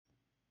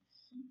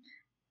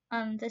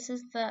This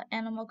is the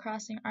Animal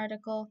Crossing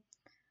article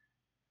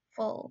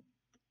full.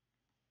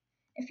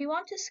 If you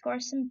want to score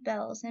some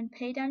bells and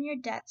pay down your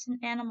debts in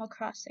Animal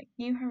Crossing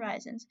New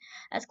Horizons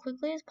as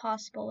quickly as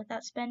possible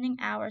without spending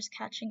hours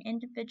catching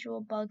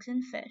individual bugs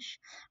and fish,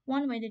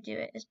 one way to do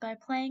it is by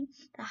playing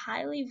the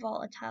highly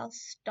volatile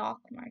stock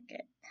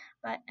market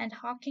and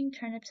hawking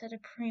turnips at a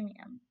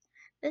premium.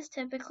 This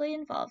typically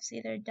involves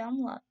either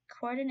dumb luck,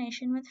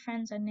 coordination with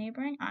friends on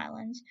neighboring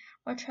islands,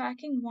 or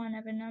tracking one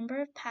of a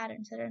number of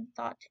patterns that are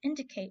thought to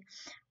indicate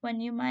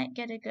when you might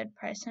get a good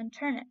price on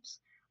turnips,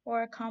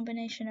 or a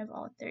combination of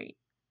all three.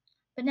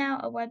 But now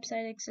a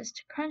website exists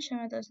to crunch some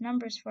of those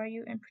numbers for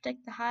you and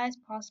predict the highest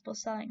possible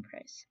selling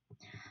price.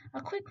 A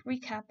quick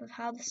recap of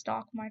how the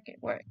stock market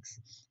works.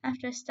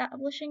 After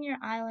establishing your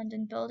island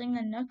and building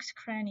the Nook's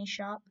Cranny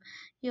Shop,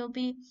 you'll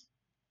be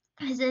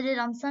visited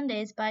on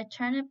Sundays by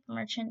turnip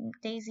merchant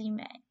Daisy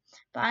May.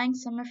 Buying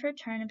some of her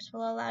turnips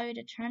will allow you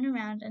to turn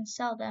around and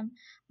sell them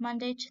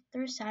Monday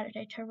through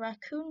Saturday to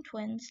raccoon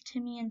twins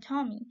Timmy and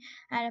Tommy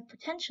at a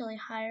potentially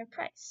higher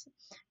price.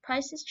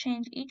 Prices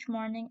change each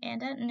morning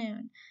and at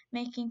noon,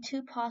 making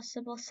two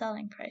possible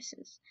selling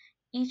prices,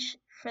 each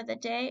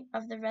day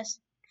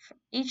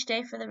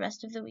for the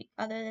rest of the week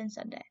other than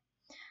Sunday.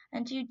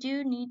 And you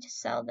do need to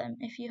sell them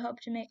if you hope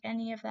to make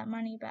any of that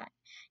money back,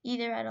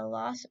 either at a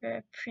loss or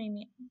a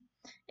premium.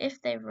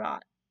 If they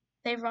rot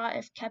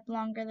if kept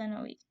longer than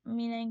a week,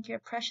 meaning your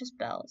precious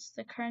bells,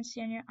 the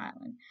currency on your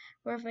island,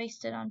 were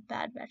wasted on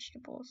bad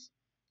vegetables.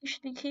 You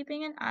should be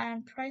keeping an eye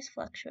on price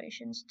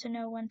fluctuations to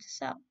know when to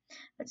sell,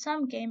 but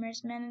some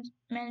gamers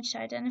manage to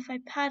identify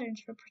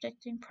patterns for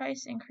predicting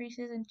price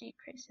increases and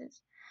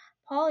decreases.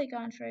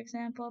 Polygon, for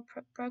example,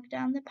 broke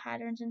down the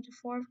patterns into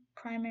 4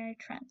 primary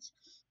trends: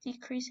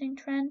 decreasing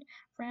trend,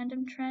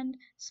 random trend,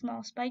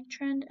 small spike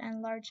trend,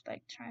 and large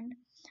spike trend.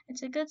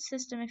 It's a good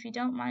system if you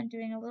don't mind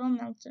doing a little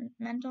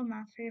mental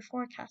math for your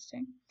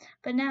forecasting.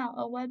 But now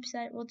a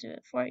website will do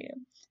it for you.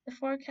 The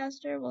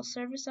forecaster will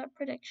service up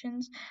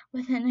predictions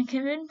within a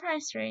given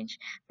price range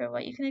for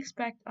what you can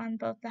expect on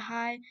both the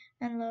high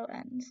and low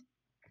ends.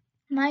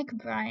 Mike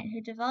Bryant, who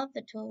developed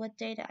the tool with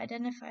data,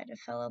 identified a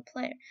fellow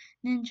player,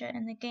 Ninja,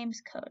 in the game's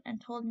code and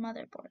told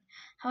Motherboard,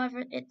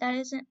 however,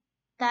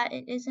 that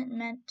it isn't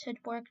meant to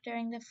work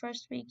during the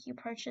first week you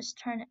purchase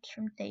turnips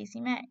from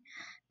Daisy May,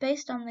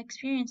 based on the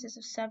experiences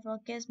of several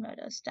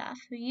Gizmodo staff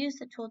who used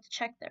the tool to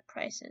check their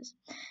prices,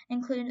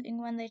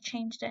 including when they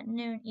changed at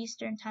noon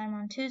Eastern Time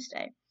on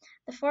Tuesday.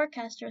 The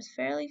forecaster was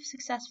fairly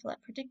successful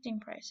at predicting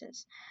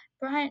prices.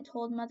 Bryant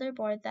told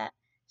Motherboard that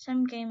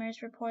some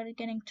gamers reported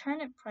getting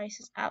turnip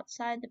prices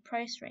outside the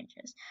price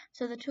ranges,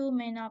 so the tool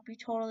may not be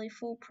totally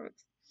foolproof.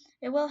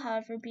 It will,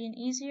 however, be an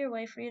easier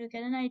way for you to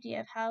get an idea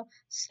of how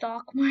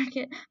stock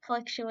market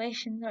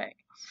fluctuations work.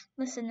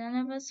 Listen, none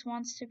of us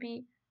wants to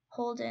be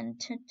beholden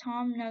to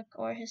Tom Nook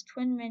or his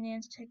twin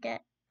minions to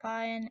get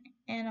by in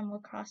Animal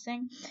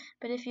Crossing,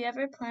 but if you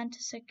ever plan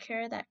to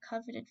secure that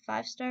coveted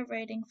 5-star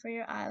rating for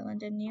your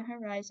island in New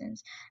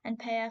Horizons and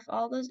pay off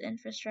all those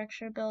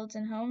infrastructure builds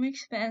and home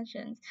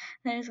expansions,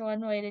 there's one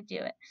way to do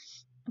it.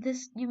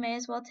 You may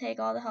as well take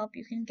all the help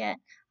you can get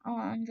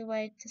along the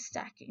way to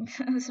stacking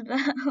those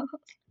bells.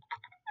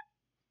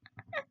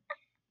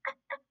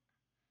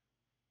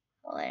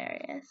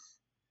 Hilarious.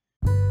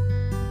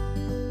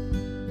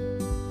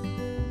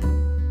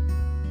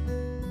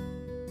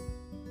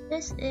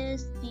 This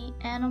is the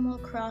Animal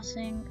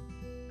Crossing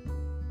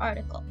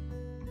article.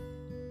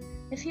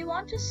 If you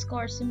want to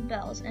score some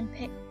bells and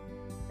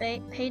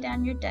pay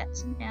down your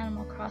debts in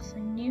Animal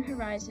Crossing New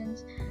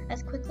Horizons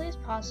as quickly as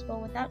possible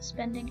without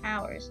spending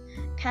hours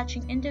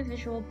catching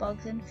individual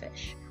bugs and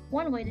fish,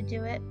 one way to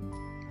do it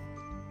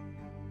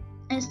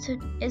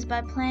is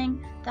by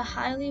playing the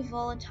highly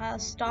volatile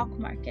stock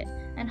market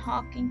and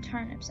hawking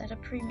turnips at a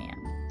premium.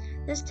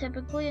 This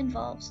typically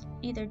involves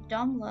either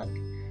dumb luck,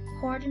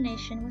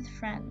 coordination with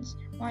friends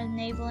on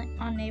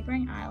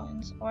neighboring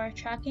islands, or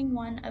tracking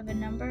one of a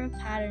number of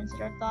patterns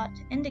that are thought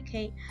to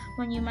indicate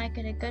when you might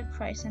get a good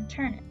price on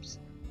turnips,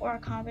 or a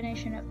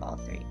combination of all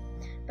three.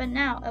 But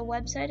now a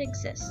website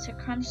exists to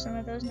crunch some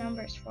of those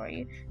numbers for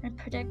you and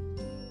predict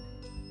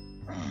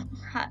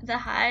the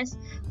highest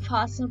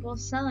possible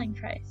selling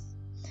price.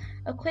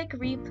 A quick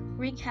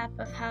recap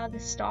of how the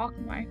stock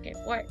market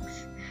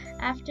works.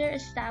 After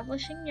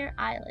establishing your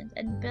island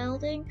and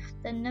building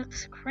the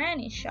Nook's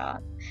Cranny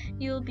Shop,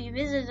 you will be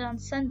visited on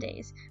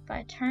Sundays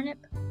by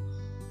turnip